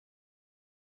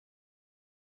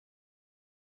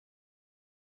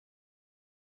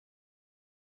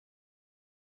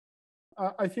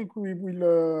I think we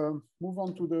will move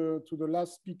on to the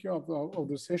last speaker of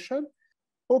the session.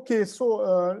 Okay,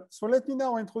 so let me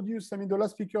now introduce, the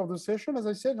last speaker of the session. As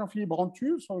I said, Jean-Philippe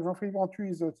Brantut. So Jean-Philippe Brantut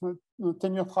is a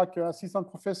tenure track assistant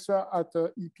professor at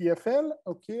EPFL,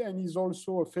 okay, and he's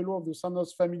also a fellow of the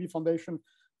Sandoz Family Foundation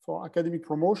for Academic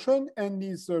Promotion, and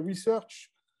his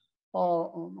research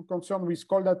concerned with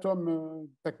cold atom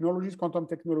technologies, quantum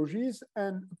technologies,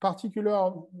 and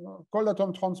particular cold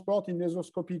atom transport in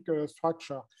mesoscopic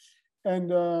structure.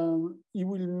 And he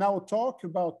will now talk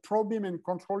about probing and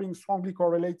controlling strongly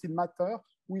correlated matter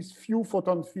with few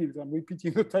photon fields. I'm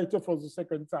repeating the title for the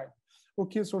second time.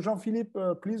 Okay, so Jean-Philippe,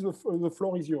 please, the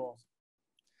floor is yours.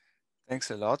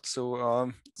 Thanks a lot.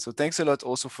 So thanks a lot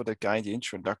also for the kind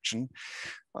introduction.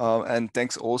 And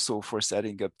thanks also for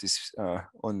setting up this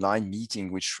online meeting,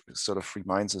 which sort of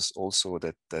reminds us also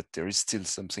that there is still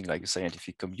something like a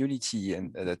scientific community,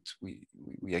 and that we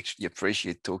actually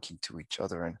appreciate talking to each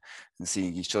other and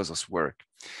seeing each other's work.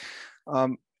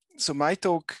 So my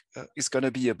talk is going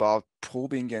to be about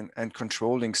probing and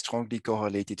controlling strongly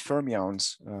correlated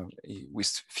fermions with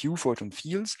few photon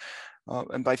fields.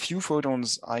 And by few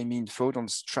photons, I mean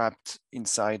photons trapped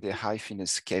inside a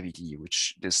high-finesse cavity,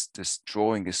 which this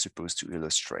drawing is supposed to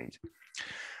illustrate.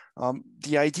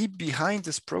 The idea behind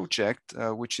this project,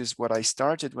 which is what I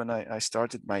started when I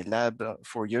started my lab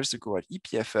 4 years ago at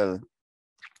EPFL,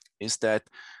 is that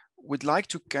we'd like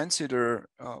to consider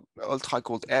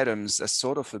ultra-cold atoms as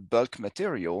sort of a bulk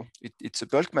material. It's a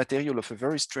bulk material of a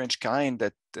very strange kind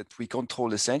that we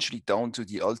control essentially down to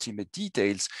the ultimate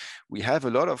details. We have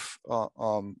a lot of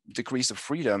degrees of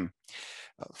freedom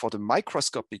for the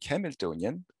microscopic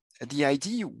Hamiltonian. The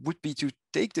idea would be to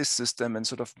take this system and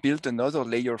sort of build another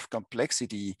layer of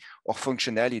complexity or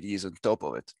functionalities on top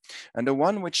of it. And the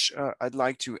one which I'd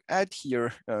like to add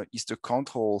here is the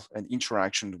control and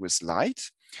interaction with light.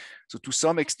 So to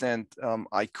some extent,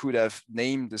 I could have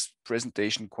named this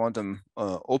presentation quantum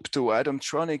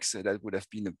optoatomtronics. That would have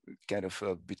been a kind of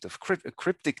a bit of a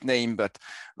cryptic name, but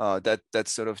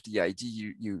that's sort of the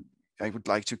idea I would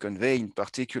like to convey, in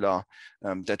particular,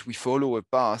 that we follow a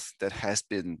path that has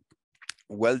been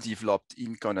well developed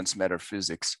in condensed matter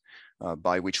physics,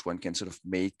 by which one can sort of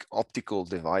make optical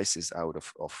devices out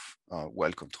of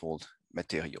well-controlled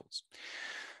materials.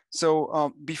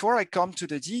 So before I come to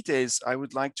the details, I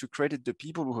would like to credit the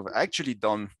people who have actually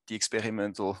done the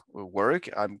experimental work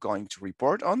I'm going to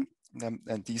report on.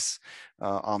 And these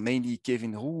are mainly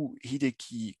Kevin Roux,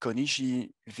 Hideki Konishi,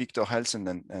 Victor Helsen,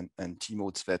 and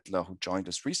Timo Zvetler, who joined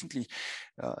us recently.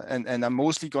 And I'm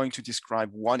mostly going to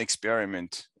describe one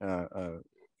experiment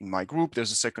in my group.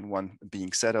 There's a second one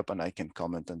being set up, and I can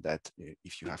comment on that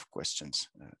if you have questions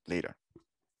later.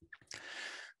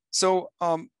 So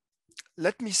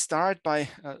let me start by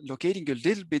locating a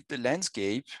little bit the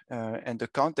landscape and the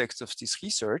context of this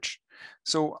research.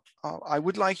 So I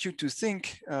would like you to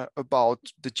think about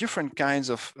the different kinds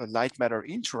of light matter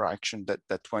interaction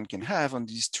that one can have on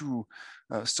these two,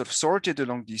 sort of sorted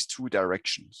along these two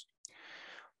directions.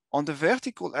 On the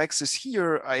vertical axis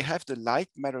here, I have the light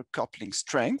matter coupling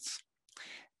strength.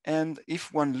 And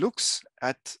if one looks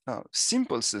at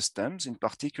simple systems, in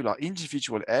particular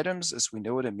individual atoms, as we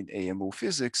know them in AMO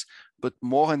physics, but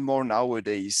more and more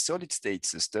nowadays solid state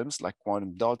systems like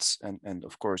quantum dots and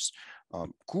of course,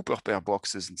 Cooper pair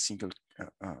boxes and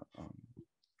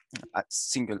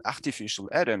single artificial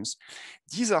atoms,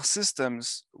 these are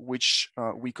systems which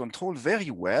we control very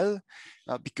well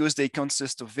because they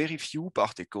consist of very few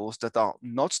particles that are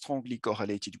not strongly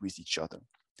correlated with each other.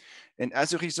 And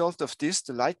as a result of this,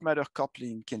 the light matter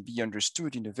coupling can be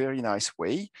understood in a very nice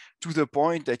way, to the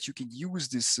point that you can use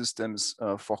these systems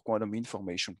for quantum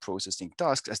information processing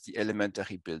tasks as the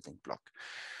elementary building block.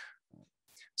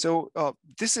 So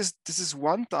this is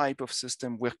one type of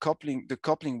system where the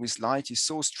coupling with light is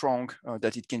so strong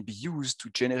that it can be used to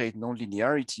generate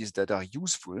nonlinearities that are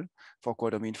useful for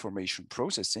quantum information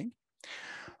processing.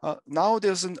 Now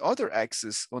there's another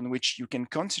axis on which you can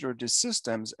consider these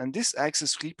systems, and this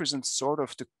axis represents sort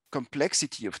of the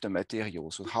complexity of the material,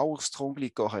 so how strongly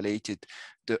correlated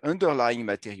the underlying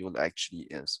material actually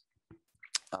is.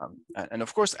 And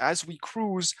of course, as we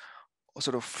cruise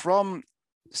sort of from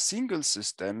single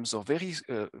systems or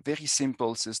very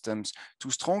simple systems to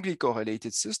strongly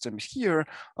correlated systems, here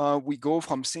we go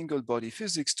from single body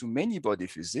physics to many body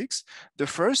physics. The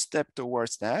first step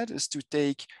towards that is to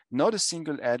take not a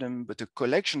single atom, but a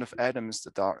collection of atoms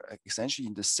that are essentially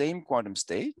in the same quantum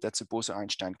state. That's a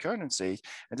Bose-Einstein condensate.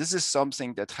 And this is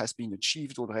something that has been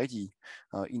achieved already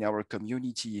in our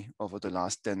community over the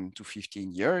last 10 to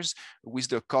 15 years with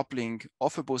the coupling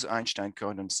of a Bose-Einstein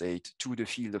condensate to the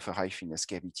field of a high finesse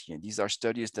cavity. cavity. And these are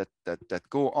studies that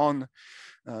go on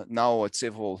now at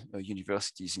several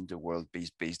universities in the world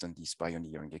based on these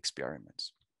pioneering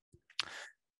experiments.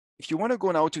 If you want to go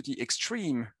now to the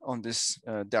extreme on this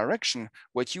direction,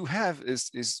 what you have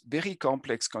is very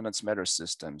complex condensed matter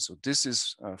systems. So this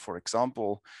is, for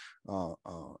example,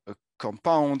 a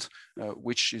compound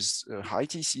which is a high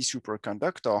TC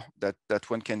superconductor that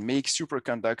one can make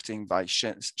superconducting by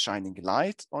shining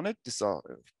light on it. This is a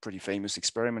pretty famous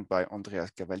experiment by Andrea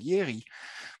Cavalieri.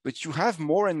 But you have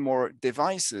more and more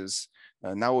devices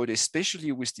nowadays,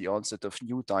 especially with the onset of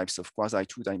new types of quasi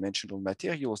two-dimensional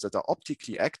materials that are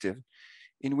optically active,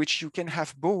 in which you can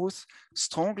have both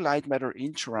strong light matter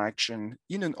interaction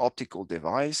in an optical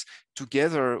device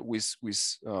together with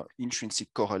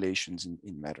intrinsic correlations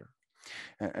in matter.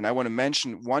 And I want to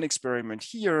mention one experiment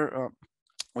here,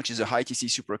 which is a high TC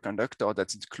superconductor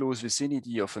that's in close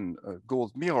vicinity of a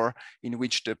gold mirror, in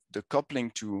which the coupling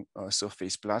to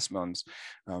surface plasmons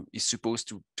is supposed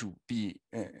to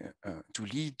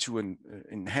lead to an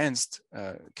enhanced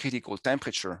critical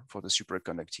temperature for the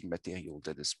superconducting material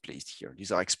that is placed here.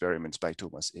 These are experiments by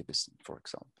Thomas Ebbesen, for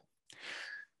example.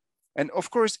 And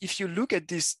of course, if you look at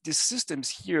these systems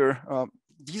here,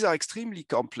 these are extremely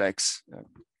complex.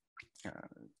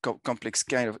 Complex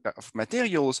kind of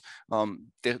materials.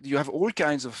 You have all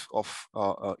kinds of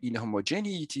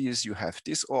inhomogeneities, you have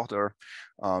disorder,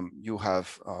 you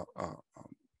have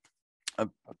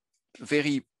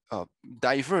very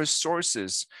diverse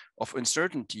sources of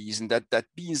uncertainties, and that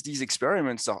means these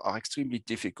experiments are extremely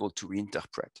difficult to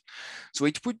interpret. So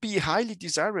it would be highly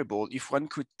desirable if one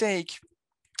could take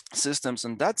systems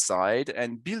on that side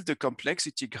and build the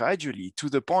complexity gradually to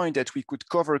the point that we could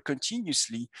cover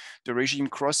continuously the regime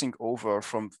crossing over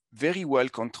from very well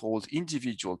controlled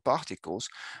individual particles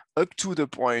up to the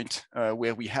point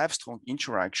where we have strong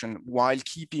interaction while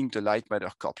keeping the light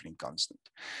matter coupling constant.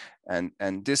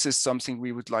 And this is something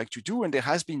we would like to do. And there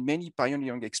has been many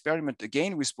pioneering experiments,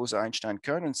 again, with Bose-Einstein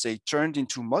condensate turned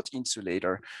into mud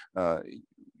insulator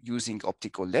using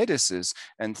optical lattices,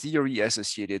 and theory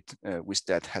associated with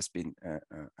that has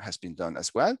been done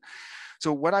as well.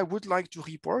 So what I would like to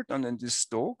report on in this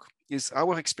talk is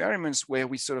our experiments where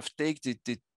we sort of take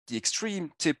the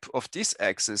extreme tip of this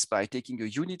axis by taking a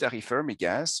unitary Fermi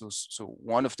gas, so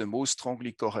one of the most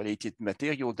strongly correlated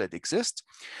material that exists,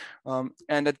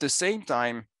 and at the same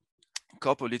time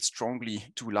couple it strongly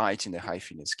to light in a high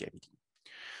finesse cavity.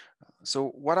 So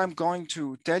what I'm going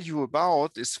to tell you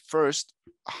about is first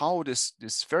how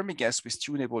this Fermi gas with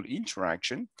tunable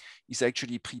interaction is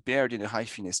actually prepared in a high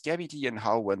finesse cavity and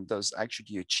how one does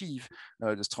actually achieve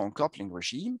the strong coupling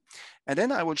regime. And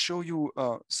then I will show you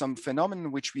some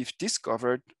phenomenon which we've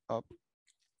discovered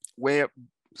where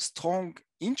strong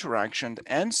interaction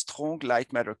and strong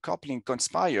light matter coupling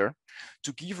conspire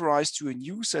to give rise to a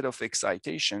new set of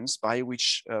excitations by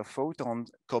which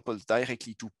photons couple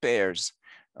directly to pairs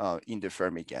in the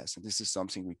Fermi gas. And this is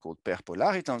something we call pair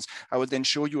polaritons. I will then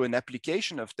show you an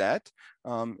application of that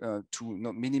to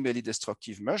minimally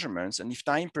destructive measurements. And if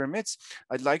time permits,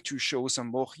 I'd like to show some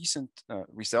more recent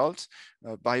results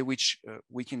by which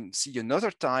we can see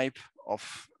another type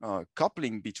of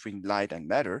coupling between light and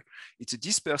matter. It's a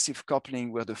dispersive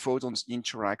coupling where the photons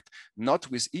interact not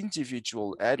with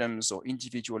individual atoms or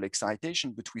individual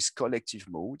excitation, but with collective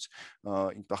modes,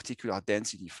 in particular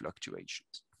density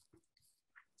fluctuations.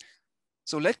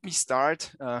 So let me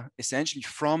start essentially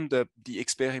from the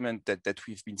experiment that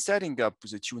we've been setting up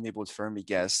with the tunable Fermi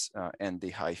gas and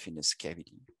the high finesse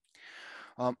cavity.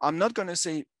 I'm not going to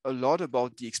say a lot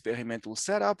about the experimental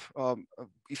setup.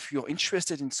 If you're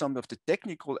interested in some of the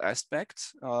technical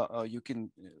aspects, you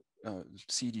can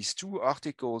see these two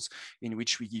articles in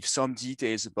which we give some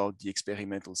details about the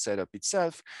experimental setup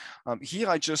itself. Here,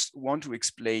 I just want to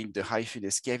explain the high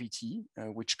finesse cavity,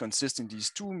 which consists in these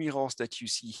two mirrors that you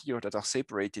see here that are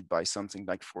separated by something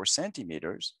like 4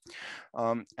 centimeters.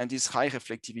 And this high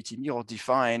reflectivity mirror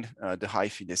define the high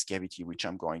finesse cavity, which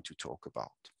I'm going to talk about.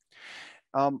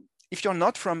 If you're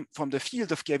not from the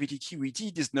field of cavity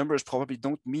QED, these numbers probably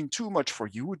don't mean too much for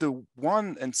you. The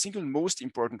one and single most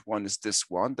important one is this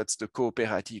one, that's the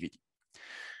cooperativity.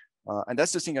 And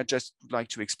that's the thing I just would like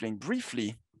to explain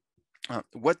briefly.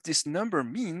 What this number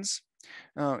means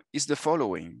is the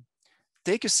following.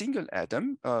 Take a single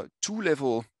atom,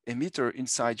 two-level emitter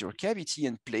inside your cavity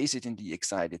and place it in the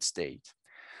excited state.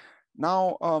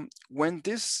 Now, when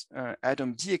this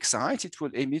atom de-excites, it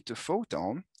will emit a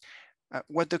photon.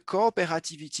 What the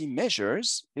cooperativity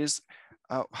measures is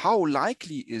how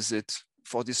likely is it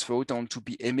for this photon to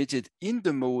be emitted in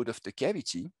the mode of the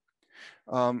cavity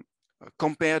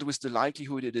compared with the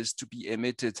likelihood it is to be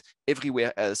emitted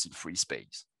everywhere else in free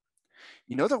space.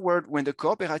 In other words, when the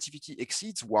cooperativity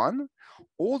exceeds 1,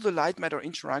 all the light matter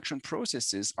interaction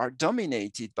processes are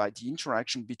dominated by the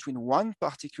interaction between one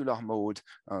particular mode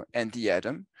and the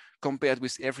atom, compared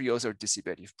with every other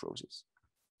dissipative process.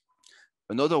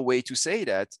 Another way to say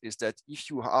that is that if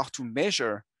you are to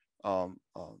measure,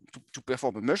 to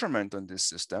perform a measurement on this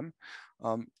system,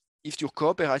 if your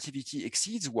cooperativity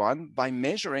exceeds 1, by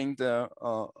measuring the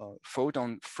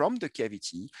photon from the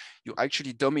cavity, you're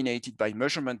actually dominated by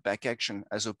measurement back action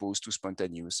as opposed to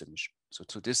spontaneous emission.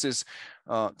 So this is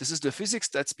the physics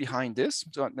that's behind this.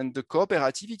 So, and the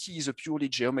cooperativity is a purely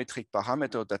geometric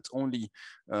parameter that's only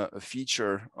a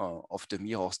feature of the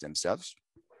mirrors themselves.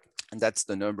 And that's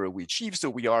the number we achieve. So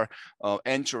we are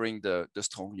entering the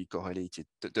strongly correlated,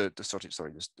 the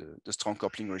strong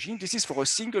coupling regime. This is for a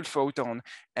single photon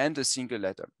and a single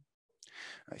atom.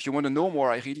 If you want to know more,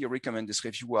 I really recommend this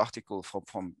review article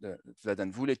from the Vlad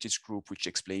and Vuletic group, which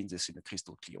explains this in a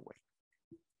crystal clear way.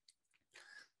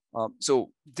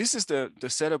 So this is the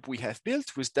setup we have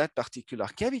built with that particular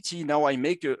cavity. Now I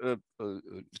make a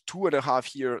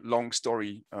 2.5 year long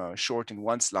story short in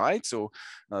one slide. So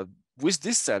with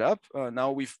this setup,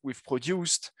 now we've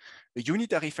produced a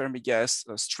unitary Fermi gas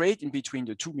straight in between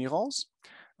the two mirrors.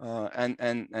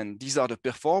 And these are the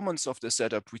performance of the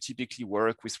setup. We typically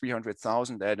work with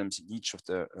 300,000 atoms in each of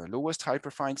the lowest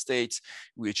hyperfine states.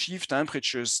 We achieve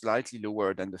temperatures slightly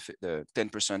lower than the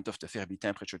 10% of the Fermi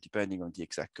temperature, depending on the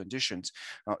exact conditions.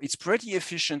 It's pretty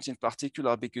efficient in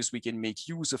particular because we can make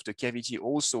use of the cavity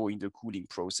also in the cooling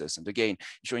process. And again,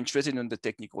 if you're interested in the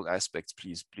technical aspects,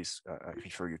 please I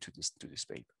refer you to this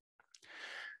paper.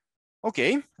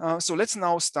 Okay, so let's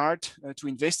now start to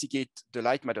investigate the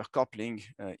light matter coupling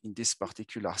in this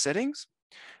particular settings.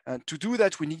 To do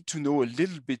that, we need to know a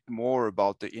little bit more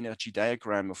about the energy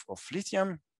diagram of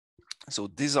lithium.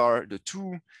 So these are the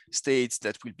two states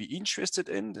that we'll be interested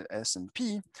in, the S and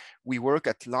P. We work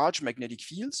at large magnetic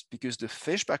fields because the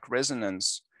Feshbach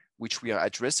resonance, which we are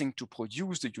addressing to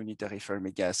produce the unitary Fermi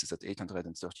gas, is at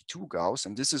 832 Gauss.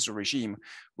 And this is a regime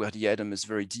where the atom is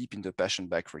very deep in the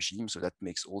Paschen-Bach regime. So that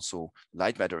makes also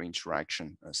light matter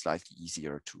interaction slightly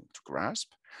easier to grasp.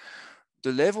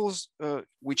 The levels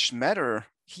which matter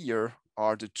here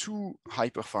are the two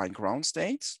hyperfine ground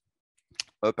states,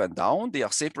 up and down. They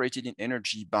are separated in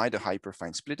energy by the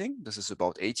hyperfine splitting. This is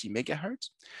about 80 megahertz.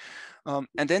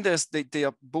 And then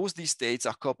both these states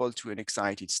are coupled to an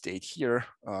excited state here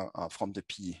from the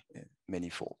P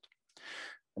manifold.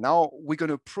 Now we're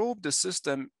going to probe the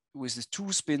system with the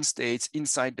two spin states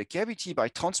inside the cavity by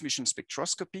transmission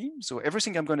spectroscopy. So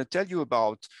everything I'm going to tell you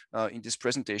about in this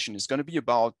presentation is going to be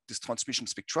about this transmission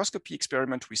spectroscopy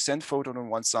experiment. We send photon on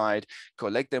one side,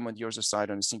 collect them on the other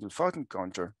side on a single photon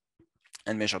counter,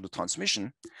 and measure the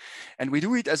transmission. And we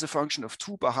do it as a function of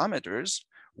two parameters.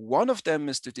 One of them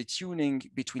is the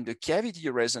detuning between the cavity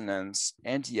resonance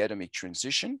and the atomic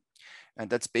transition. And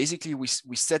that's basically, we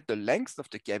set the length of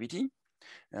the cavity,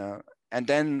 and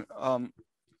then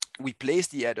we place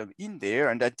the atom in there,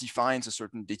 and that defines a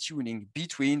certain detuning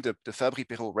between the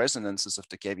Fabry-Perot resonances of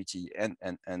the cavity and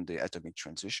the atomic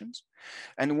transitions.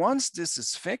 And once this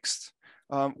is fixed,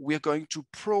 we're going to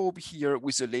probe here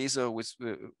with a laser with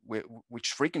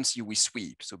which frequency we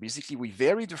sweep. So basically, we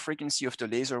vary the frequency of the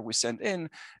laser we send in,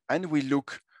 and we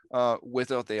look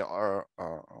whether there are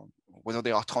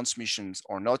transmissions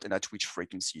or not, and at which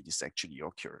frequency this actually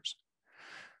occurs.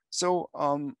 So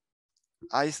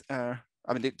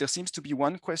I mean, there seems to be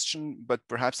one question, but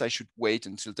perhaps I should wait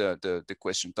until the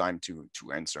question time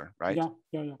to answer, right?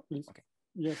 Yeah, please. Okay.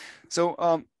 Yes.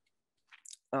 So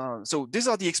so these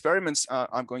are the experiments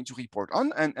I'm going to report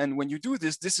on. And when you do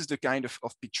this, this is the kind of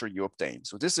picture you obtain.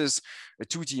 So this is a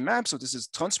 2D map. So this is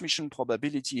transmission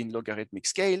probability in logarithmic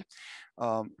scale.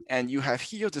 And you have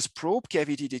here this probe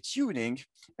cavity detuning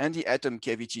and the atom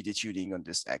cavity detuning on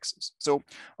this axis. So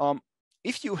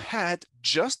if you had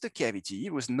just the cavity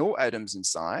with no atoms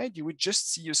inside, you would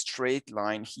just see a straight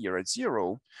line here at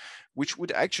 0, which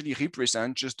would actually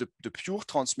represent just the pure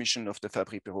transmission of the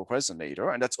Fabry-Perot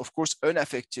resonator. And that's, of course,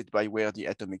 unaffected by where the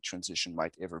atomic transition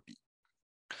might ever be.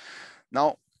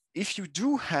 Now, if you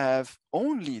do have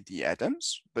only the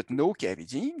atoms, but no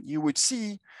cavity, you would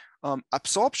see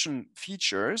absorption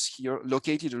features here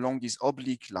located along these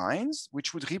oblique lines,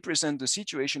 which would represent the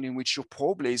situation in which your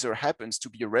probe laser happens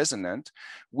to be resonant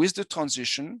with the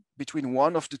transition between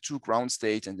one of the two ground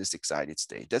states and this excited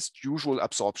state. That's usual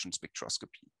absorption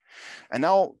spectroscopy. And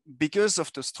now, because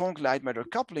of the strong light matter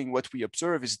coupling, what we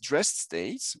observe is dressed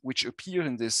states, which appear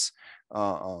in this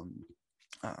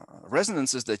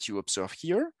resonances that you observe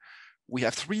here, we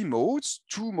have three modes,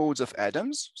 two modes of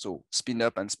atoms, so spin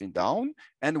up and spin down,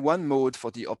 and one mode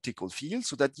for the optical field.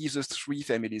 So that gives us three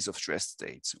families of stress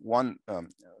states. One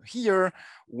here,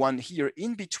 one here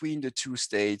in between the two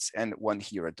states, and one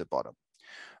here at the bottom.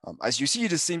 As you see,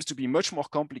 this seems to be much more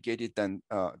complicated than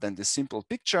the simple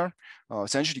picture.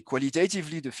 Essentially,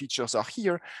 qualitatively, the features are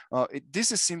here.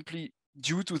 This is simply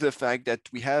due to the fact that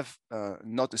we have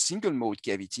not a single mode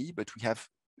cavity, but we have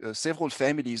several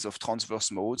families of transverse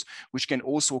modes, which can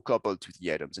also couple to the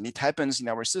atoms. And it happens in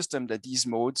our system that these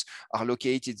modes are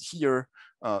located here,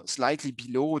 slightly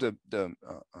below the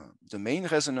main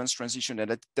resonance transition.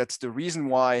 And that's the reason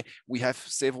why we have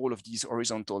several of these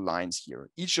horizontal lines here.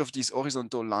 Each of these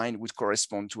horizontal lines would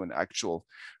correspond to an actual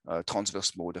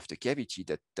transverse mode of the cavity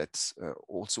that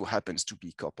also happens to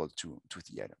be coupled to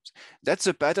the atoms. That's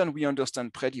a pattern we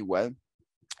understand pretty well.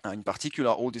 In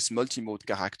particular, all this multimode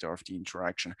character of the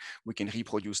interaction, we can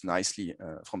reproduce nicely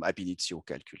from ab initio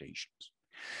calculations.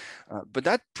 But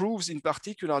that proves in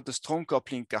particular the strong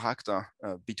coupling character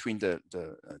between the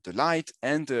light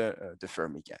and the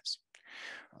Fermi gas.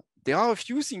 There are a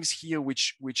few things here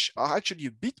which are actually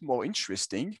a bit more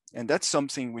interesting, and that's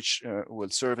something which will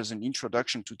serve as an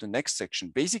introduction to the next section.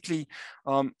 Basically,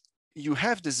 you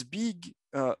have these big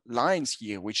lines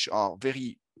here, which are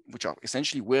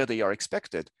essentially where they are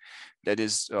expected. That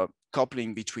is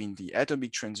coupling between the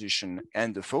atomic transition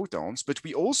and the photons, but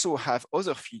we also have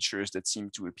other features that seem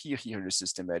to appear here in a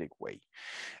systematic way.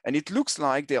 And it looks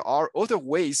like there are other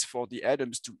ways for the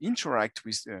atoms to interact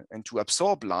with and to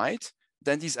absorb light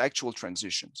than these actual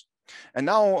transitions. And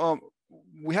now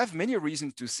we have many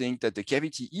reasons to think that the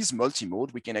cavity is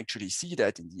multimode. We can actually see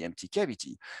that in the empty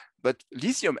cavity. But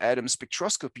lithium atom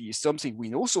spectroscopy is something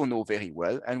we also know very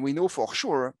well. And we know for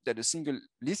sure that a single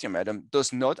lithium atom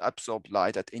does not absorb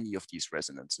light at any of these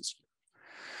resonances here.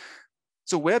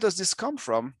 So where does this come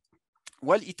from?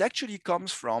 Well, it actually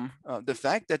comes from the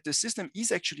fact that the system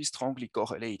is actually strongly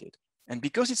correlated. And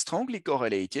because it's strongly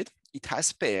correlated, it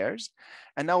has pairs.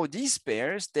 And now these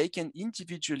pairs, they can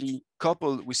individually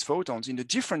couple with photons in a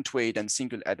different way than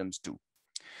single atoms do.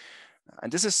 And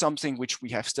this is something which we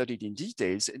have studied in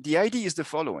details. The idea is the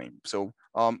following. So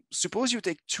suppose you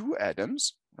take two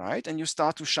atoms, right? And you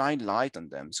start to shine light on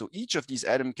them. So each of these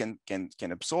atoms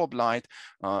can absorb light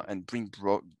and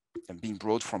being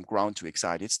brought from ground to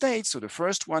excited state. So the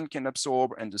first one can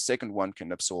absorb and the second one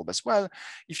can absorb as well.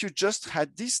 If you just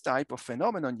had this type of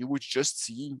phenomenon, you would just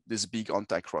see these big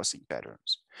anti-crossing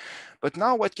patterns. But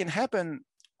now what can happen,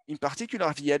 in particular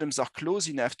if the atoms are close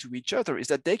enough to each other, is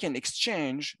that they can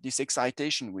exchange this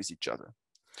excitation with each other.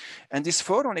 And this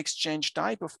photon exchange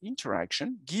type of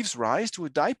interaction gives rise to a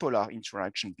dipolar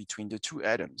interaction between the two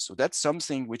atoms. So that's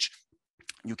something which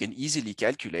you can easily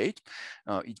calculate.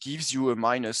 It gives you a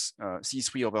minus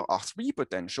C3 over R3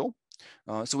 potential.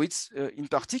 So it's in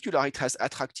particular, it has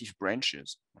attractive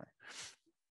branches. Right?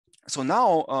 So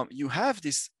now you have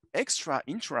this extra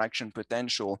interaction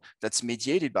potential that's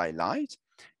mediated by light.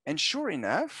 And sure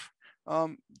enough,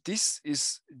 this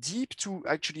is deep to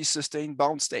actually sustain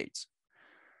bound states.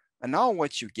 And now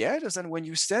what you get is that when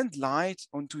you send light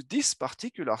onto this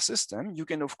particular system, you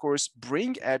can of course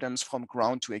bring atoms from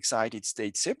ground to excited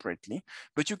state separately,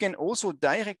 but you can also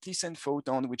directly send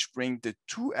photons which bring the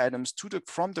two atoms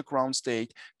from the ground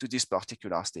state to this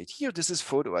particular state. Here, this is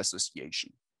photoassociation.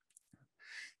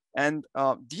 And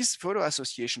these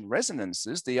photoassociation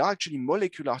resonances, they are actually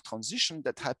molecular transitions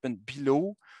that happen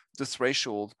below the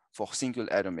threshold for single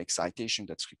atom excitation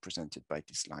that's represented by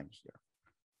this line here.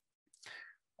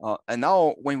 And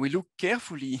now when we look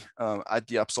carefully at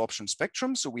the absorption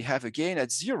spectrum, so we have again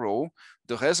at zero,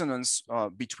 the resonance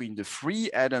between the free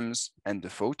atoms and the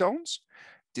photons.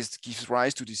 This gives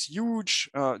rise to this huge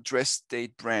dress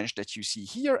state branch that you see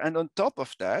here. And on top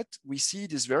of that, we see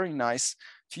these very nice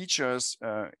features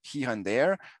here and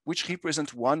there, which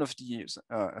represent one of these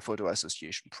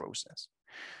photoassociation process.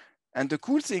 And the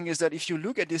cool thing is that if you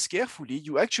look at this carefully,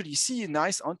 you actually see a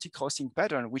nice anti-crossing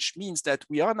pattern, which means that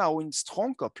we are now in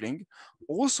strong coupling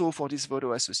also for these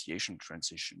photoassociation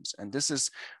transitions. And this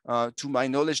is, to my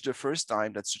knowledge, the first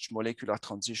time that such molecular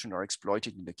transitions are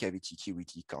exploited in the cavity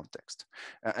QED context.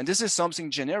 And this is something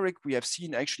generic. We have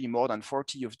seen actually more than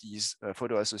 40 of these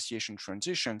photoassociation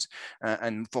transitions.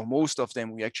 And for most of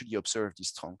them, we actually observe these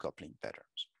strong coupling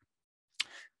patterns.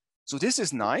 So this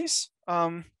is nice.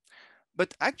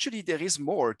 But actually, there is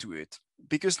more to it,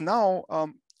 because now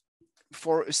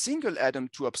for a single atom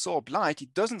to absorb light,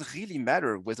 it doesn't really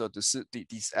matter whether this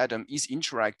atom is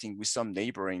interacting with some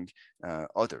neighboring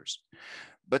others.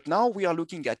 But now we are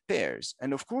looking at pairs.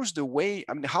 And of course, the way,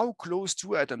 how close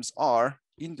two atoms are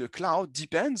in the cloud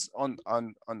depends on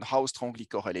how strongly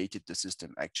correlated the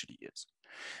system actually is.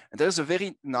 And there's a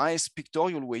very nice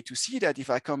pictorial way to see that. If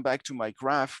I come back to my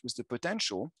graph with the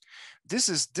potential, this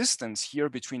is distance here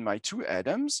between my two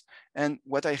atoms. And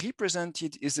what I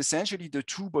represented is essentially the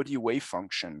two-body wave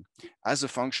function as a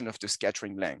function of the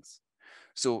scattering length.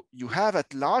 So you have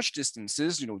at large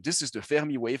distances, this is the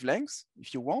Fermi wavelength,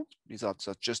 if you want. These are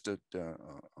just the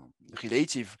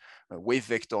relative wave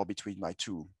vector between my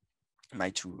two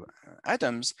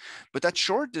atoms. But at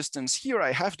short distance here,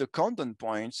 I have the content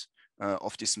point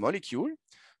of this molecule.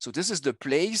 So this is the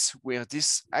place where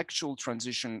this actual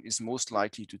transition is most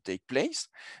likely to take place.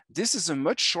 This is a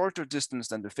much shorter distance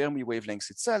than the Fermi wavelength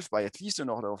itself by at least an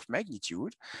order of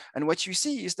magnitude. And what you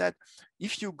see is that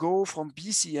if you go from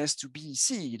BCS to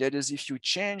BEC, that is, if you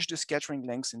change the scattering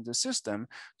length in the system,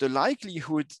 the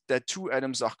likelihood that two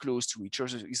atoms are close to each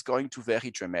other is going to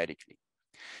vary dramatically.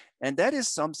 And that is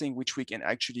something which we can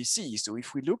actually see. So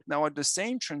if we look now at the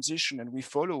same transition and we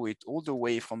follow it all the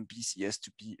way from BCS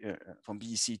to from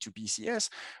BEC to BCS,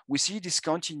 we see this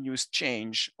continuous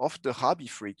change of the Rabi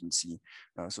frequency.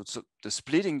 So the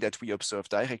splitting that we observe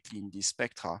directly in these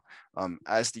spectra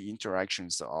as the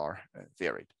interactions are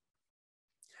varied.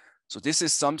 So this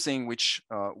is something which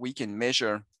we can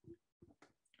measure.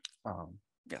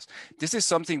 Yes, this is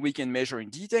something we can measure in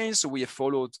detail. So we have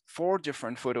followed 4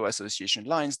 different photo association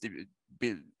lines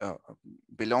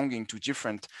belonging to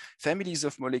different families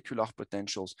of molecular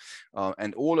potentials,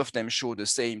 and all of them show the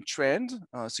same trend.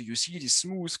 So you see this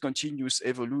smooth continuous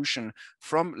evolution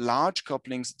from large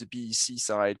couplings at the BEC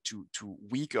side to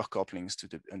weaker couplings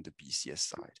on the BCS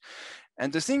side.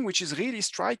 And the thing which is really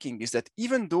striking is that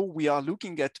even though we are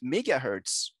looking at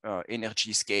megahertz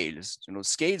energy scales,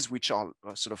 scales which are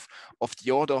sort of the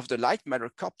order of the light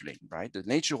matter coupling, right? The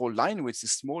natural line width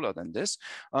is smaller than this.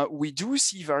 We do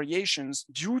see variations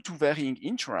due to varying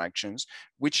interactions,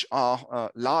 which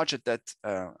are large at that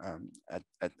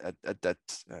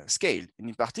scale. And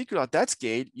in particular, that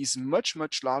scale is much,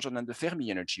 much larger than the Fermi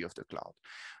energy of the cloud.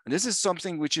 And this is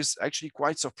something which is actually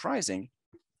quite surprising.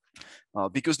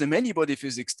 Because the many-body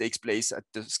physics takes place at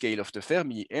the scale of the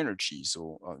Fermi energy.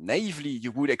 So naively,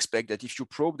 you would expect that if you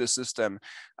probe the system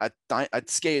at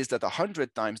scales that are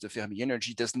 100 times the Fermi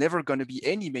energy, there's never going to be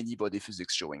any many-body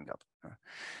physics showing up.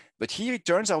 But here it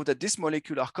turns out that this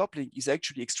molecular coupling is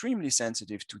actually extremely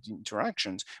sensitive to the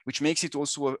interactions, which makes it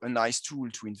also a nice tool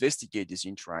to investigate these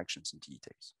interactions in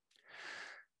details.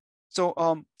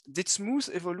 So this smooth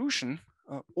evolution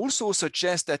also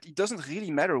suggests that it doesn't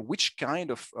really matter which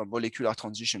kind of molecular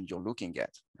transition you're looking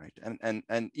at, right?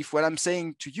 And if what I'm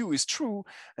saying to you is true,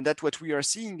 and that what we are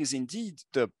seeing is indeed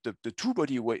the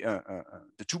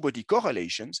two-body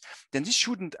correlations, then this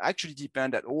shouldn't actually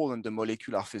depend at all on the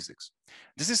molecular physics.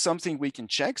 This is something we can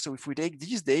check. So if we take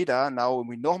these data now and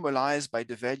we normalize by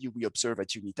the value we observe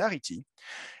at unitarity,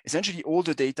 essentially all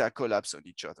the data collapse on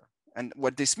each other. And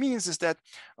what this means is that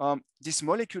this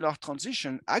molecular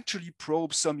transition actually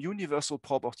probes some universal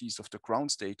properties of the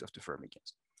ground state of the Fermi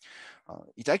gas.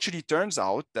 It actually turns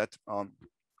out that a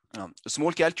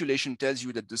small calculation tells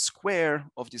you that the square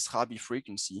of this Rabi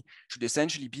frequency should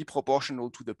essentially be proportional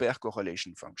to the pair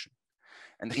correlation function.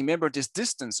 And remember this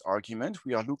distance argument,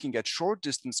 we are looking at short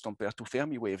distance compared to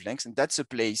Fermi wavelengths, and that's a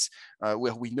place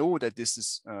where we know that this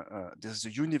is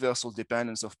a universal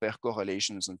dependence of pair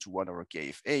correlations onto 1 over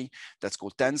KFA. That's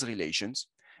called Tan's relations.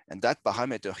 And that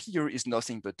parameter here is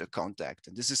nothing but the contact.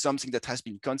 And this is something that has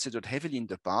been considered heavily in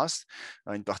the past.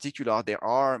 In particular, there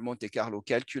are Monte Carlo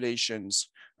calculations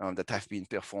that have been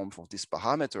performed for this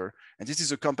parameter. And this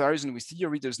is a comparison with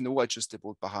theory. There's no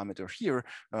adjustable parameter here,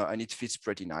 and it fits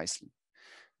pretty nicely.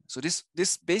 So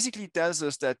this basically tells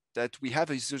us that we have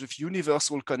a sort of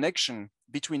universal connection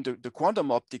between the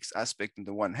quantum optics aspect on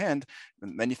the one hand,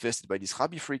 manifested by this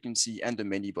Rabi frequency, and the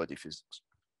many-body physics.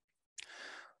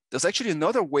 There's actually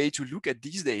another way to look at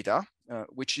these data,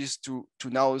 which is to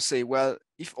now say, well,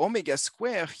 if omega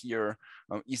square here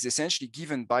is essentially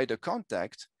given by the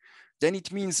contact, then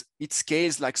it means it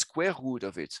scales like square root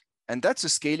of it. And that's a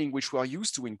scaling which we are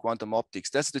used to in quantum optics.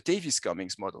 That's the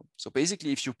Davis-Cummings model. So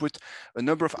basically, if you put a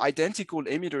number of identical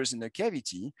emitters in a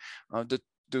cavity, the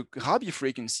Rabi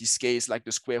frequency scales like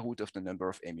the square root of the number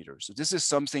of emitters. So this is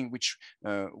something which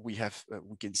we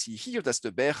can see here. That's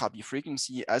the bare Rabi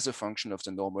frequency as a function of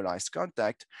the normalized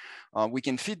contact. We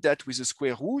can fit that with a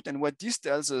square root. And what this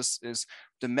tells us is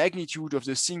the magnitude of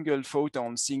the single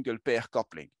photon, single pair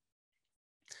coupling.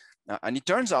 And it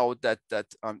turns out that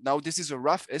now this is a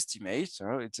rough estimate.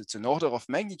 It's an order of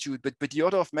magnitude, but the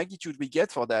order of magnitude we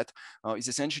get for that is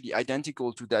essentially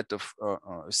identical to that of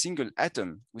a single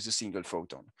atom with a single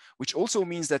photon, which also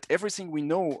means that everything we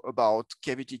know about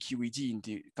cavity QED in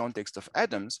the context of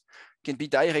atoms can be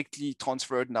directly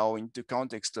transferred now into the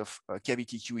context of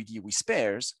cavity QED with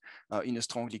pairs in a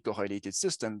strongly correlated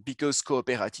system, because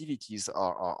cooperativities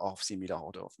are of similar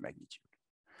order of magnitude.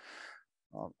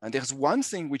 And there's one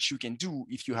thing which you can do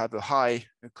if you have a high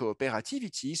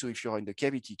cooperativity, so if you're in the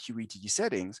cavity QED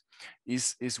settings,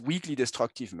 is weakly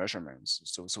destructive measurements.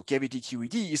 So cavity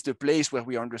QED is the place where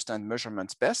we understand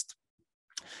measurements best.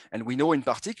 And we know in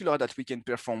particular that we can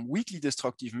perform weakly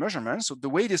destructive measurements. So the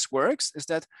way this works is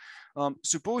that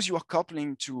suppose you are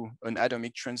coupling to an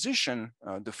atomic transition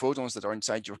the photons that are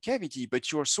inside your cavity,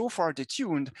 but you're so far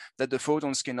detuned that the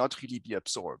photons cannot really be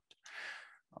absorbed.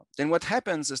 Then what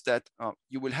happens is that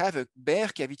you will have a bare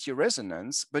cavity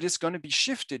resonance, but it's going to be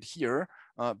shifted here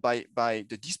by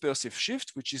the dispersive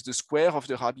shift, which is the square of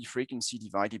the Rabi frequency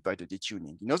divided by the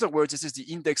detuning. In other words, this is the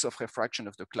index of refraction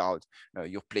of the cloud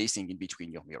you're placing in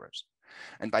between your mirrors.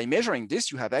 And by measuring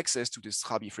this, you have access to this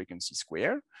Rabi frequency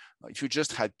square. If you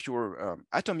just had pure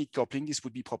atomic coupling, this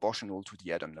would be proportional to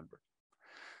the atom number.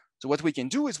 So what we can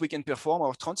do is we can perform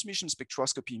our transmission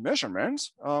spectroscopy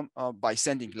measurements by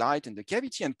sending light in the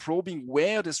cavity and probing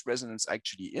where this resonance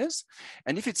actually is.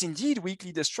 And if it's indeed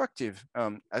weakly destructive,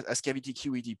 as cavity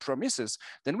QED promises,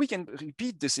 then we can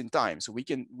repeat this in time. So we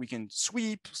can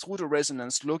sweep through the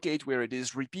resonance, locate where it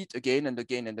is, repeat again and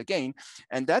again and again.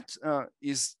 And that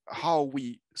is how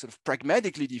we sort of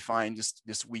pragmatically define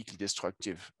this weakly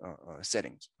destructive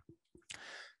settings.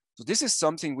 So this is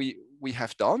something we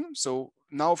have done. So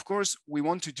now, of course, we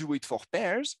want to do it for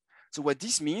pairs. So what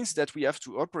this means is that we have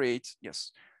to operate,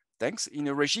 yes, thanks, in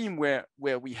a regime where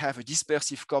we have a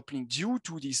dispersive coupling due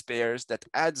to these pairs that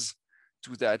adds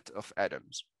to that of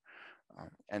atoms.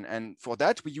 And for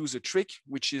that, we use a trick,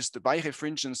 which is the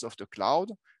birefringence of the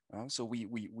cloud. So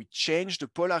we change the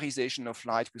polarization of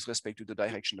light with respect to the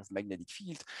direction of magnetic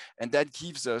field. And that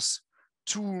gives us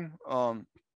two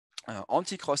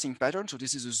anti-crossing pattern. So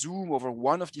this is a zoom over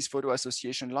one of these photo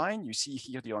association line. You see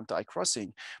here the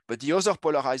anti-crossing, but the other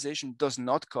polarization does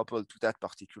not couple to that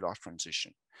particular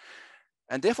transition.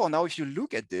 And therefore, now if you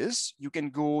look at this, you can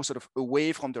go sort of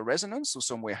away from the resonance. So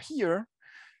somewhere here,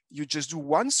 you just do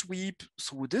one sweep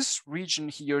through this region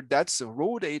here. That's the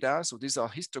raw data. So these are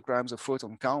histograms of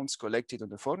photon counts collected on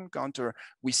the photon counter.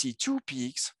 We see two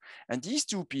peaks, and these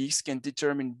two peaks can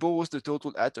determine both the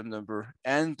total atom number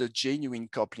and the genuine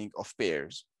coupling of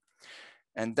pairs.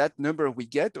 And that number we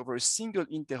get over a single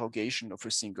interrogation of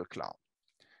a single cloud.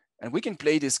 And we can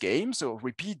play this game, so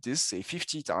repeat this, say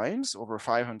 50 times over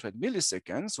 500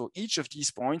 milliseconds. So each of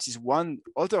these points is one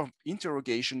other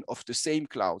interrogation of the same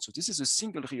cloud. So this is a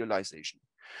single realization.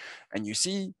 And you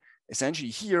see essentially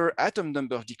here, atom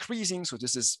number decreasing. So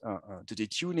this is the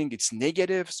detuning, it's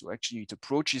negative. So actually it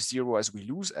approaches zero as we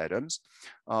lose atoms.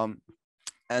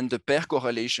 And the pair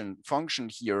correlation function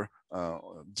here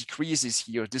decreases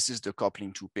here. This is the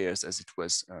coupling to pairs as it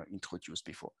was introduced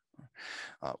before.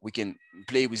 We can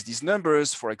play with these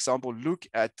numbers. For example, look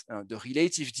at the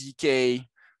relative decay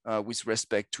with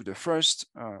respect to the first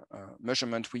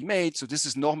measurement we made. So this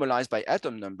is normalized by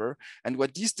atom number. And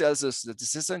what this tells us that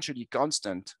it's essentially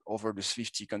constant over the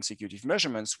 50 consecutive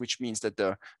measurements, which means that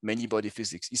the many-body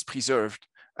physics is preserved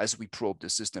as we probe the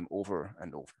system over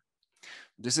and over.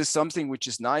 This is something which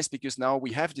is nice because now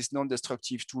we have this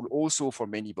non-destructive tool also for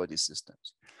many-body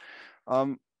systems.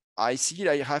 I see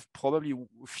I have probably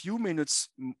a few minutes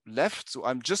left, so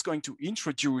I'm just going to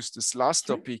introduce this last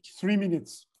topic. 3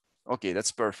 minutes. Okay,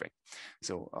 that's perfect.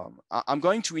 So I'm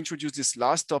going to introduce this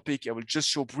last topic. I will just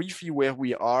show briefly where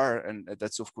we are, and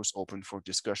that's of course open for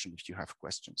discussion if you have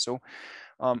questions. So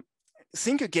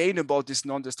think again about these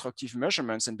non-destructive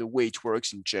measurements and the way it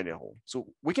works in general. So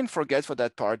we can forget for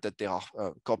that part that they are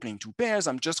coupling two pairs.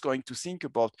 I'm just going to think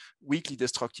about weakly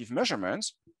destructive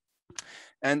measurements.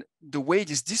 And the way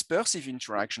this dispersive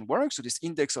interaction works, so this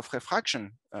index of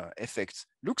refraction effect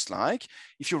looks like,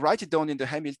 if you write it down in the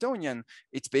Hamiltonian,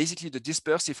 it's basically the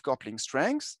dispersive coupling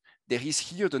strength. There is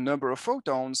here the number of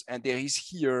photons, and there is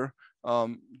here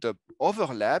the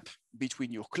overlap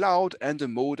between your cloud and the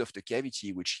mode of the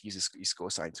cavity, which is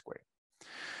cosine squared.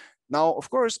 Now, of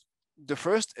course, the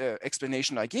first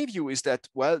explanation I gave you is that,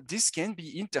 well, this can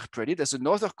be interpreted as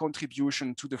another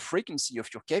contribution to the frequency of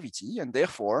your cavity, and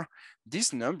therefore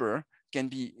this number can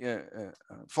be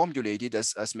formulated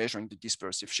as measuring the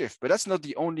dispersive shift. But that's not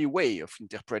the only way of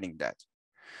interpreting that.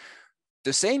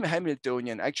 the same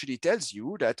Hamiltonian actually tells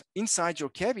you that inside your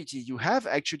cavity, you have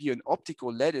actually an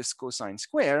optical lattice cosine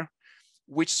square,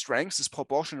 which strength is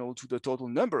proportional to the total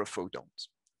number of photons.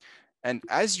 And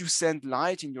as you send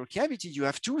light in your cavity, you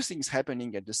have two things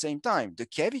happening at the same time. The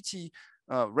cavity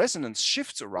resonance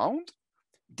shifts around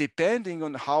depending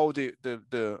on how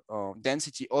the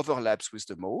density overlaps with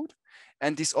the mode.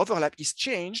 And this overlap is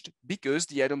changed because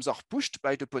the atoms are pushed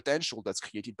by the potential that's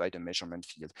created by the measurement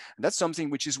field. And that's something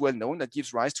which is well known, that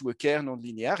gives rise to a Kerr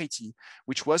nonlinearity,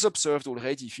 which was observed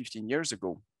already 15 years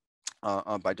ago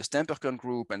by the Stamperkern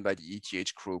group and by the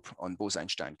ETH group on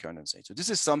Bose-Einstein condensate. So this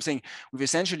is something we've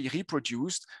essentially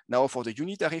reproduced now for the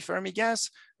unitary Fermi gas.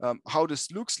 How this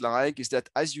looks like is that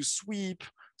as you sweep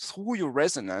through your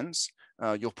resonance,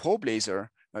 your probe laser,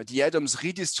 the atoms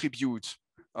redistribute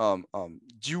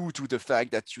due to the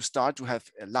fact that you start to have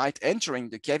light entering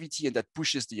the cavity and that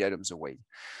pushes the atoms away.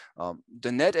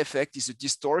 The net effect is a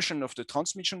distortion of the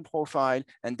transmission profile,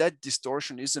 and that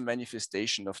distortion is a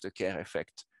manifestation of the Kerr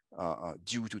effect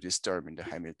due to this term in the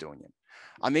Hamiltonian.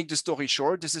 I make the story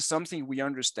short. This is something we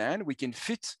understand. We can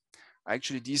fit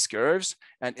actually these curves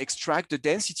and extract the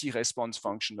density response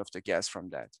function of the gas from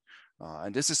that.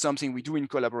 And this is something we do in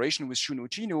collaboration with Shuno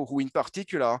Chino, who in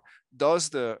particular does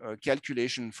the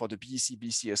calculation for the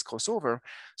BEC-BCS crossover.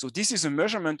 So this is a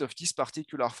measurement of this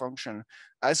particular function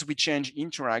as we change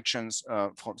interactions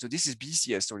so this is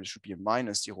BCS, so it should be a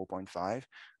minus 0.5.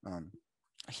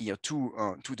 Here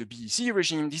to the BEC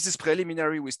regime. This is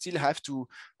preliminary. We still have to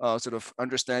sort of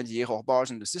understand the error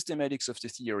bars and the systematics of the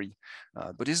theory.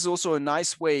 But this is also a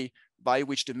nice way by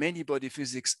which the many-body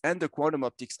physics and the quantum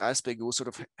optics aspect go sort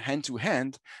of hand to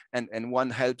hand, and one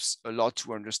helps a lot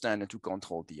to understand and to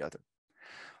control the other.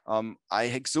 I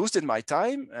exhausted my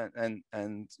time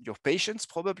and your patience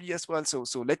probably as well.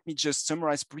 So let me just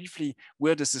summarize briefly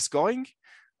where this is going.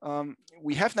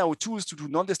 We have now tools to do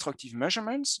non-destructive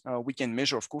measurements. We can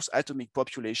measure, of course, atomic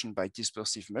population by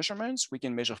dispersive measurements. We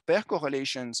can measure pair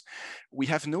correlations. We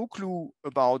have no clue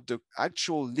about the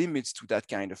actual limits to that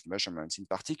kind of measurements. In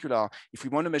particular, if we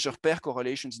want to measure pair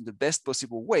correlations in the best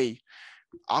possible way,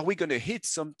 are we going to hit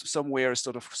somewhere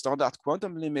sort of standard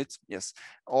quantum limit? Yes.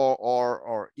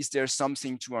 Or is there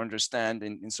something to understand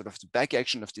in sort of the back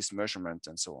action of this measurement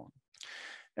and so on?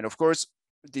 And of course,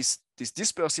 this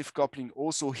dispersive coupling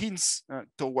also hints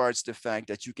towards the fact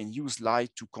that you can use light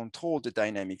to control the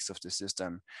dynamics of the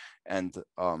system and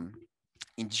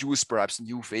induce perhaps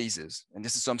new phases. And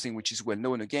this is something which is well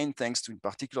known, again, thanks to in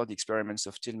particular the experiments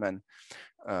of Tillman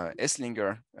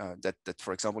Esslinger, that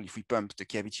for example, if we pump the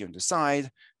cavity on the side,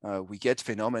 we get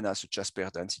phenomena such as pair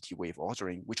density wave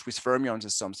ordering, which with fermions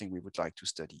is something we would like to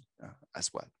study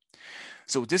as well.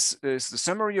 So this is the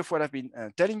summary of what I've been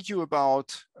telling you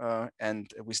about. And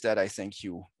with that, I thank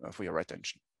you for your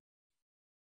attention.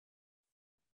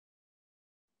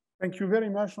 Thank you very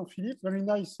much, Jean-Philippe. Very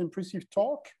nice, impressive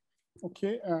talk.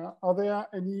 Okay, are there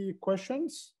any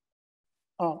questions?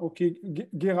 Okay,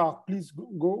 Gerard, please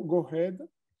go ahead.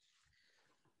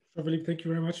 Jean-Philippe, thank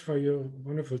you very much for your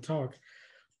wonderful talk.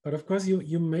 But of course,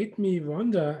 you made me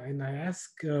wonder, and I ask,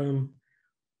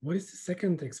 what is the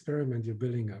second experiment you're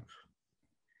building up?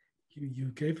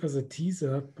 You gave us a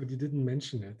teaser, but you didn't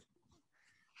mention it.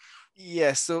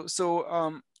 Yes,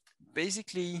 so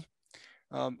basically,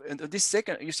 and this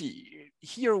second, you see,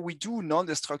 here we do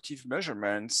non-destructive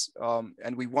measurements,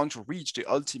 and we want to reach the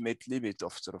ultimate limit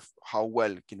of sort of how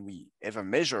well can we ever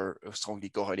measure a strongly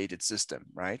correlated system,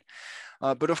 right?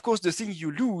 But of course, the thing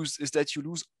you lose is that you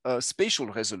lose spatial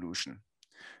resolution,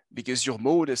 because your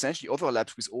mode essentially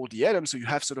overlaps with all the atoms. So you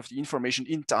have sort of the information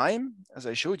in time, as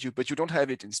I showed you, but you don't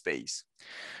have it in space.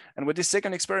 And what this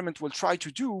second experiment will try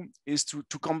to do is to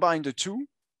combine the two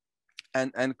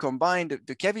and combine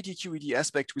the cavity QED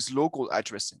aspect with local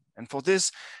addressing. And for this,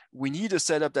 we need a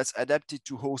setup that's adapted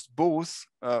to host both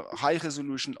high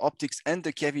resolution optics and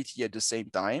the cavity at the same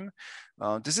time.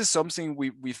 This is something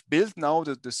we've built now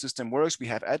that the system works. We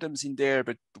have atoms in there,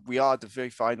 but we are at the very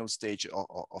final stage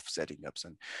of setting up.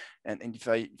 And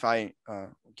if I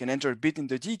can enter a bit in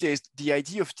the details, the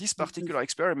idea of this particular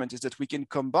experiment is that we can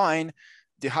combine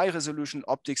the high resolution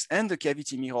optics and the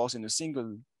cavity mirrors in a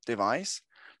single device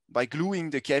by gluing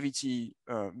the cavity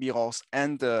mirrors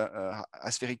and the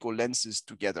aspherical lenses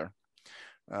together.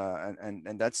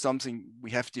 And that's something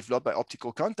we have developed by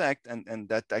optical contact, and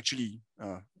that actually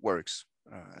works,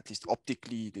 at least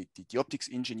optically. The optics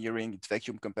engineering, it's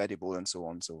vacuum compatible and so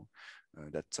on. So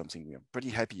that's something we are pretty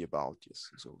happy about. Yes.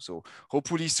 So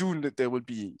hopefully soon that there will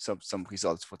be some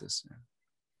results for this. Yeah.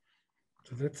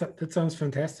 So that sounds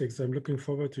fantastic. So I'm looking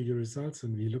forward to your results,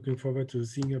 and we're looking forward to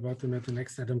seeing about them at the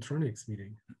next Atomtronics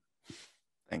meeting.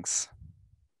 Thanks.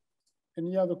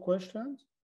 Any other questions?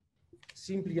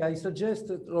 Simply, I suggest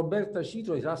that Roberta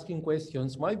Citro is asking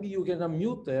questions. Maybe you can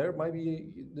unmute her. Maybe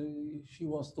she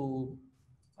wants to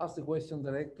ask the question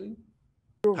directly.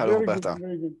 Hello, Very Roberta. good,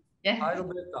 very good. Yes. Hi,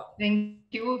 Roberta. Thank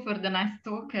you for the nice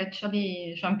talk,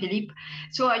 actually, Jean-Philippe.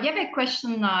 So I have a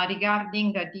question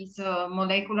regarding this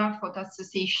molecular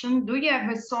photoassociation. Do you have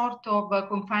a sort of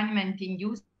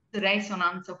confinement-induced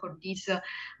resonance for this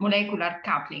molecular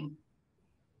coupling?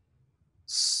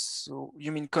 So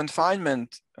you mean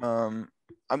confinement?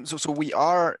 So we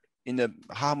are in a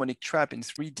harmonic trap in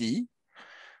 3D.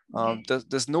 Okay.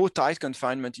 There's no tight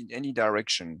confinement in any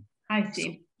direction. I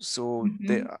see. So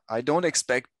I don't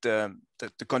expect the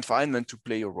confinement to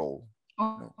play a role.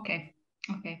 Oh, no. Okay.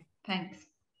 Okay. Thanks.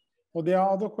 Well, there are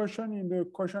other questions in the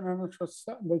question and answer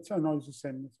set, but no, it's the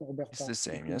same. It's Roberta. It's the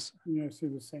same, okay. yes. Yes,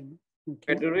 it's the same. Okay.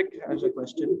 Frederick has a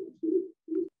question.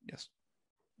 Yes.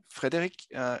 Frederick,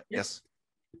 yes.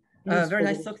 Very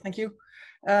nice talk, thank you.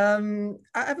 I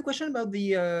have a question about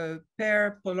the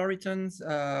pair polaritons.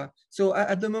 So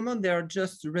at the moment, they are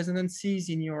just resonances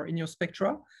in your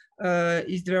spectra.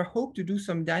 Is there hope to do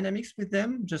some dynamics with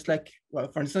them? Just like,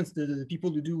 well, for instance, the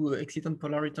people who do exciton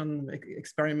polariton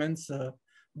experiments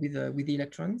with the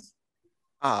electrons?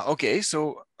 Okay.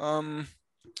 So the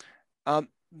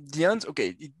answer,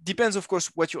 okay, it depends, of course,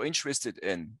 what you're interested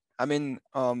in. I mean,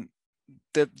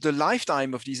 the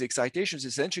lifetime of these excitations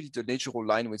is essentially the natural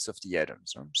line widths of the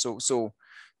atoms. So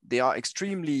they are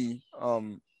extremely, I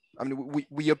mean,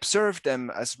 we observe them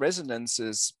as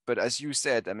resonances, but as you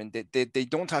said, I mean, they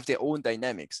don't have their own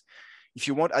dynamics. If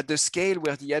you want, at the scale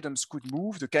where the atoms could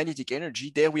move, the kinetic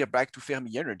energy, there we are back to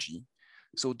Fermi energy.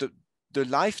 So the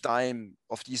lifetime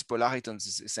of these polaritons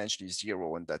is essentially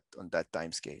zero on that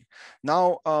time scale.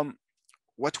 Now,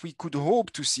 what we could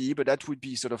hope to see, but that would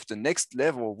be sort of the next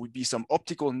level, would be some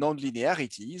optical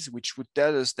nonlinearities, which would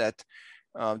tell us that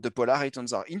the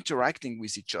polaritons are interacting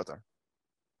with each other.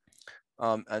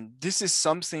 And this is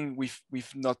something we've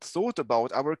not thought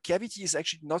about. Our cavity is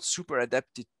actually not super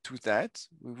adapted to that.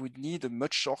 We would need a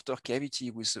much shorter cavity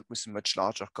with much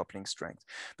larger coupling strength.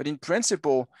 But in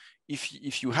principle,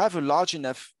 if you have a large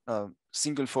enough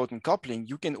single photon coupling,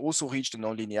 you can also reach the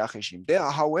nonlinear regime. There,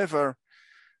 however,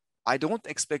 I don't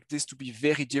expect this to be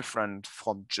very different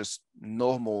from just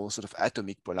normal sort of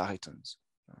atomic polaritons.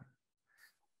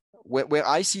 Where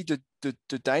I see the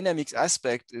dynamics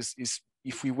aspect is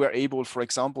if we were able, for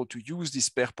example, to use this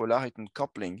pair polariton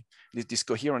coupling, this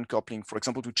coherent coupling, for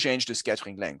example, to change the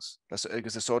scattering length. That's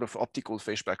a sort of optical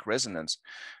Feshbach resonance,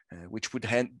 which would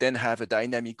then have a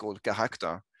dynamical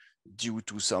character due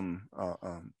to some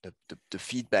the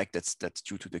feedback that's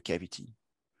due to the cavity.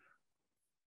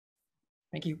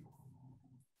 Thank you.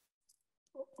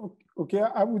 Okay,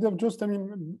 I would have just, I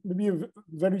mean, maybe a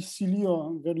very silly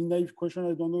or very naive question,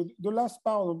 I don't know. The last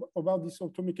part about this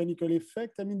optomechanical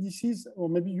effect, I mean, this is, or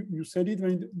maybe you said it, I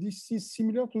mean, this is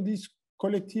similar to this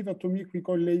collective atomic we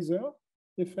call laser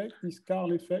effect, this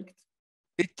Carl effect.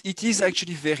 It is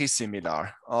actually very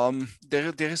similar.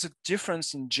 There is a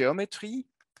difference in geometry.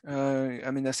 I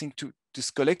mean, I think to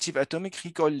this collective atomic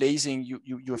recoil lasing,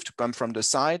 you have to pump from the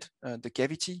side, the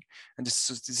cavity, and this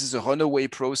is a runaway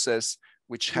process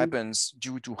which happens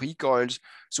due to recoils.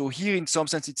 So here, in some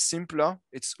sense, it's simpler.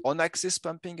 It's on-axis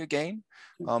pumping again.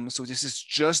 So this is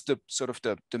just the sort of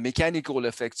the mechanical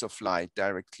effects of light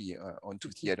directly onto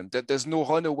the atom. There's no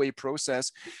runaway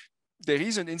process. There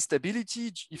is an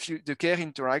instability. If the Kerr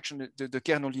interaction, the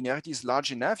Kerr nonlinearity is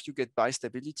large enough, you get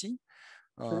bistability.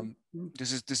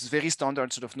 This is very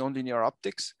standard sort of nonlinear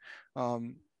optics. But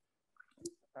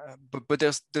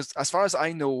there's as far as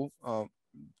I know,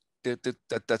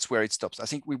 that's where it stops. I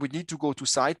think we would need to go to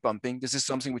side pumping. This is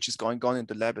something which is going on in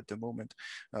the lab at the moment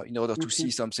in order to see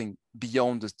something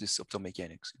beyond this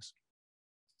optomechanics. Yes.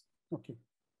 Okay,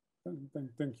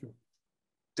 thank you.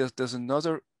 There's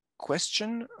another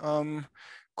question.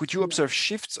 Could you observe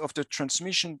shifts of the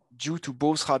transmission due to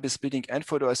both Rabi splitting and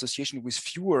photoassociation with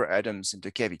fewer atoms in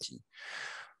the cavity?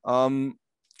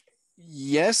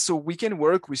 Yes, so we can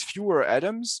work with fewer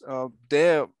atoms.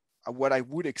 What I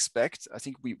would expect, I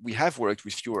think we have worked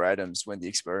with fewer atoms when the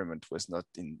experiment was not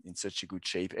in such a good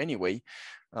shape anyway.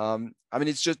 I mean,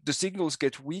 it's just the signals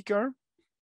get weaker,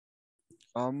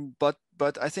 but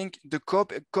I think the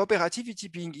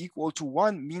cooperativity being equal to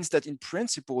 1 means that in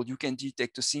principle, you can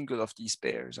detect a single of these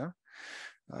pairs.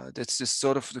 That's just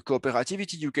sort of the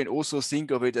cooperativity. You can also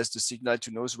think of it as the signal to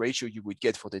noise ratio you would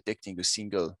get for detecting a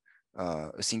single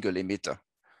emitter.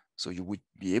 So you would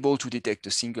be able to detect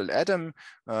a single atom,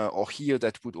 or here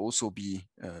that would also be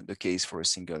the case for a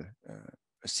single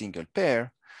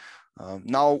pair.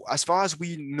 Now, as far as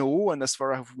we know and as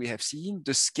far as we have seen,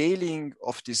 the scaling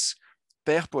of this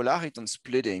pair polariton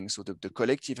splitting, so the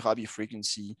collective Rabi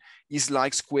frequency, is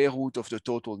like square root of the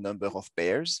total number of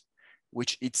pairs,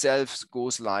 which itself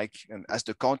goes like, as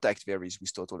the contact varies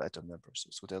with total atom numbers.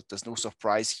 So there's no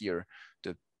surprise here.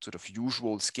 The sort of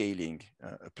usual scaling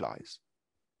applies.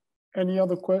 Any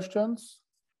other questions?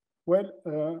 Well,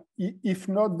 if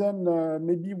not, then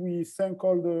maybe we thank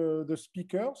all the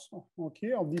speakers,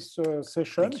 okay, of this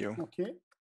session. Thank you. Okay.